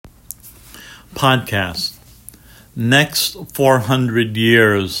podcast. Next 400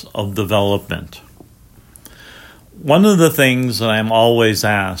 years of development. One of the things that I'm always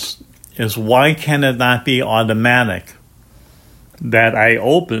asked is, why can it not be automatic that I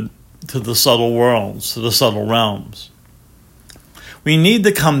open to the subtle worlds, to the subtle realms? We need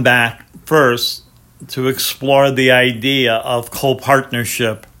to come back first to explore the idea of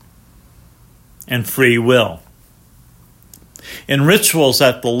co-partnership and free will. In Rituals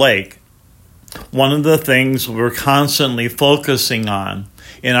at the Lake, one of the things we're constantly focusing on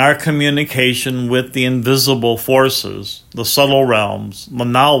in our communication with the invisible forces, the subtle realms, the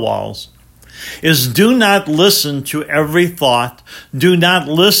Nawals, is do not listen to every thought, do not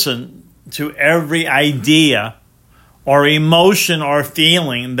listen to every idea or emotion or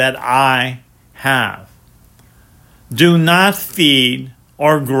feeling that I have. Do not feed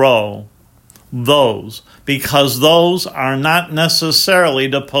or grow those, because those are not necessarily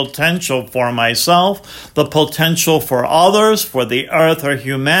the potential for myself, the potential for others, for the earth or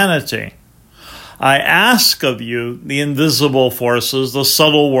humanity. I ask of you, the invisible forces, the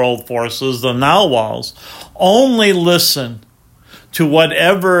subtle world forces, the Nawals, only listen to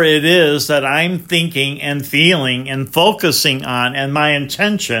whatever it is that I'm thinking and feeling and focusing on, and my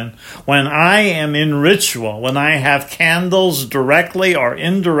intention when I am in ritual, when I have candles directly or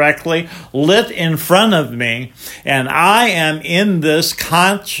indirectly lit in front of me, and I am in this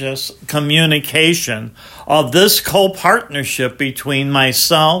conscious communication of this co-partnership between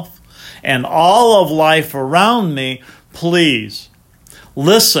myself and all of life around me. Please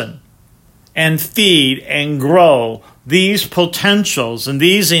listen and feed and grow these potentials and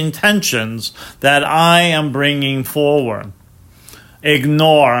these intentions that I am bringing forward.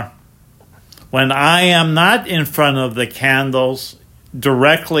 Ignore when I am not in front of the candles,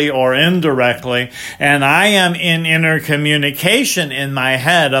 directly or indirectly, and I am in inner communication in my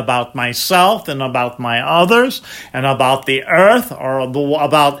head about myself and about my others and about the earth or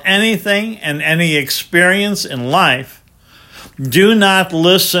about anything and any experience in life. Do not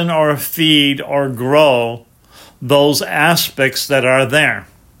listen or feed or grow those aspects that are there.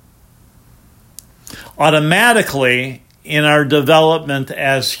 Automatically, in our development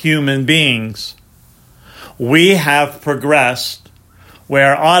as human beings, we have progressed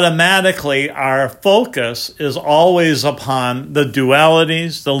where automatically our focus is always upon the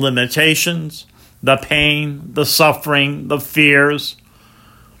dualities, the limitations, the pain, the suffering, the fears,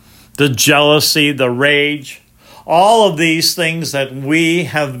 the jealousy, the rage, all of these things that we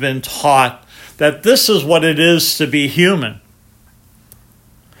have been taught that this is what it is to be human.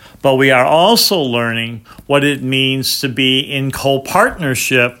 But we are also learning what it means to be in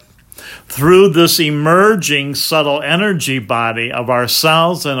co-partnership through this emerging subtle energy body of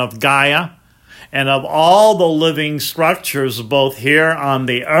ourselves and of Gaia and of all the living structures both here on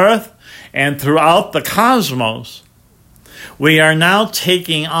the earth and throughout the cosmos. We are now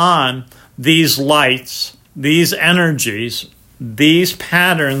taking on these lights, these energies, these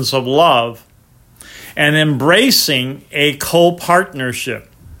patterns of love, and embracing a co-partnership.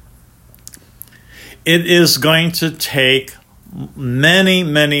 It is going to take many,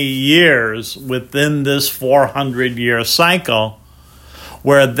 many years within this 400-year cycle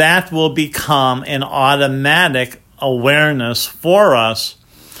where that will become an automatic awareness for us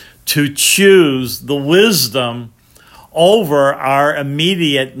to choose the wisdom over our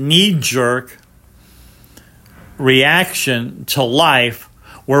immediate knee-jerk reaction to life,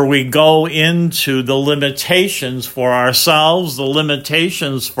 where we go into the limitations for ourselves, the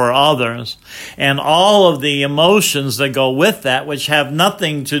limitations for others, and all of the emotions that go with that, which have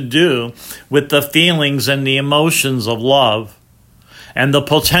nothing to do with the feelings and the emotions of love and the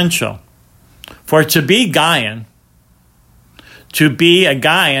potential. For to be Gaian, to be a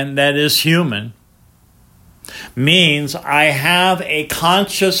Gaian that is human, means I have a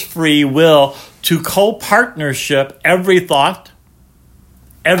conscious free will to co-partnership every thought,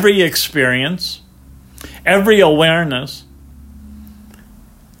 every experience, every awareness,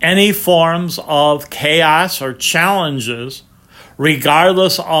 any forms of chaos or challenges,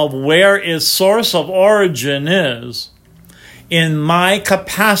 regardless of where its source of origin is, in my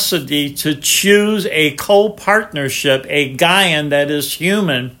capacity to choose a co-partnership, a Gaian that is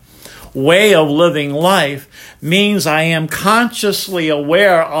human way of living life, means I am consciously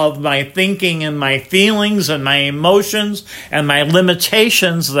aware of my thinking and my feelings and my emotions and my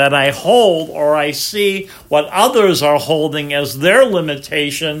limitations that I hold, or I see what others are holding as their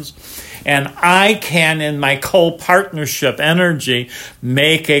limitations, and I can, in my co-partnership energy,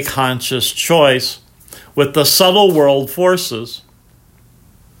 make a conscious choice with the subtle world forces,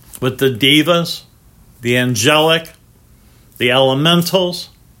 with the devas, the angelic, the elementals,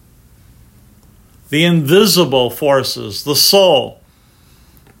 the invisible forces, the soul,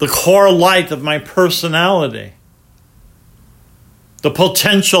 the core light of my personality, the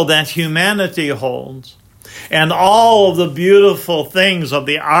potential that humanity holds, and all of the beautiful things of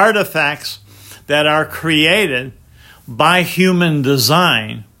the artifacts that are created by human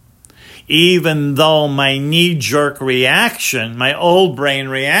design, even though my knee-jerk reaction, my old brain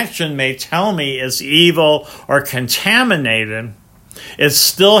reaction may tell me it's evil or contaminated, it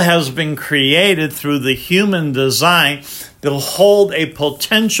still has been created through the human design to hold a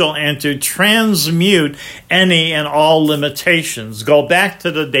potential and to transmute any and all limitations. Go back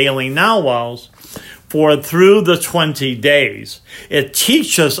to the Daily Now-Wows. For through the 20 days, it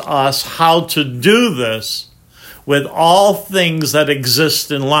teaches us how to do this with all things that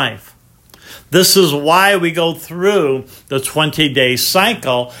exist in life. This is why we go through the 20-day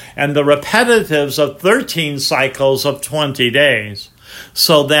cycle and the repetitives of 13 cycles of 20 days,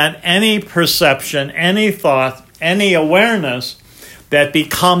 so that any perception, any thought, any awareness that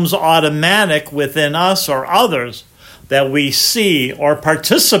becomes automatic within us or others that we see or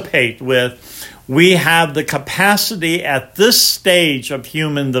participate with, we have the capacity at this stage of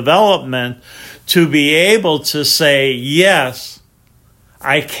human development to be able to say, yes,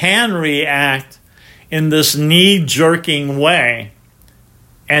 I can react in this knee-jerking way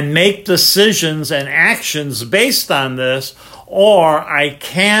and make decisions and actions based on this, or I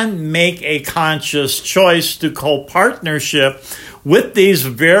can make a conscious choice to co-partnership with these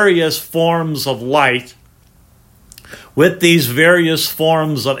various forms of light, with these various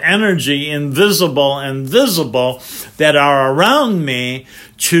forms of energy, invisible and visible, that are around me,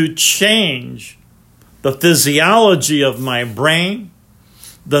 to change the physiology of my brain,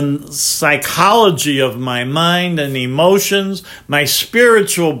 the psychology of my mind and emotions, my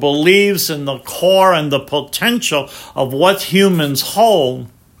spiritual beliefs in the core and the potential of what humans hold,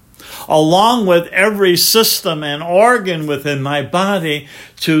 along with every system and organ within my body,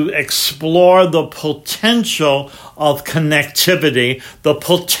 to explore the potential of connectivity, the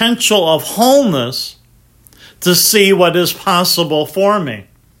potential of wholeness, to see what is possible for me.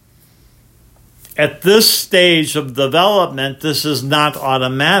 At this stage of development, this is not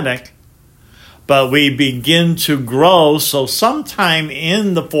automatic, but we begin to grow. So sometime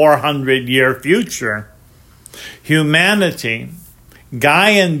in the 400-year future, humanity,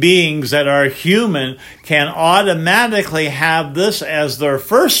 Gaian beings that are human, can automatically have this as their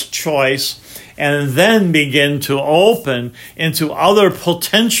first choice and then begin to open into other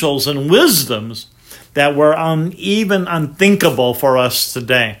potentials and wisdoms that were even unthinkable for us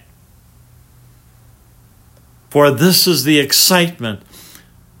today. For this is the excitement.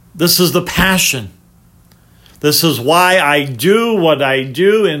 This is the passion. This is why I do what I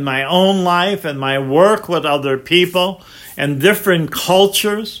do in my own life and my work with other people and different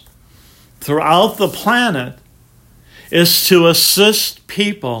cultures throughout the planet, is to assist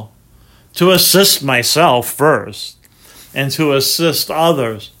people, to assist myself first, and to assist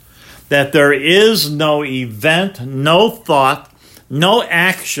others, that there is no event, no thought, no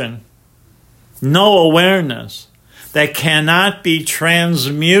action, no awareness that cannot be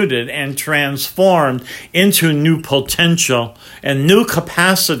transmuted and transformed into new potential and new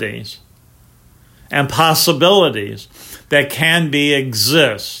capacities and possibilities that can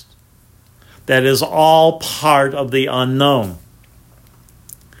exist, that is all part of the unknown.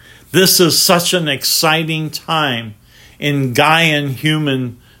 This is such an exciting time in Gaian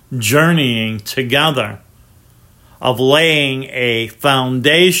human journeying together, of laying a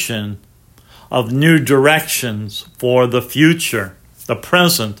foundation of new directions for the future, the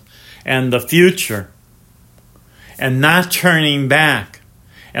present and the future, and not turning back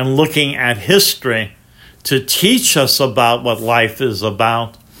and looking at history to teach us about what life is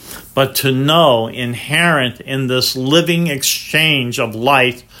about, but to know inherent in this living exchange of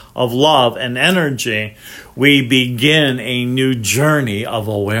light, of love and energy, we begin a new journey of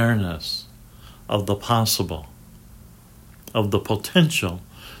awareness of the possible, of the potential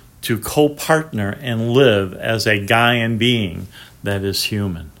to co-partner and live as a Gaian being that is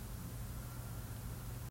human.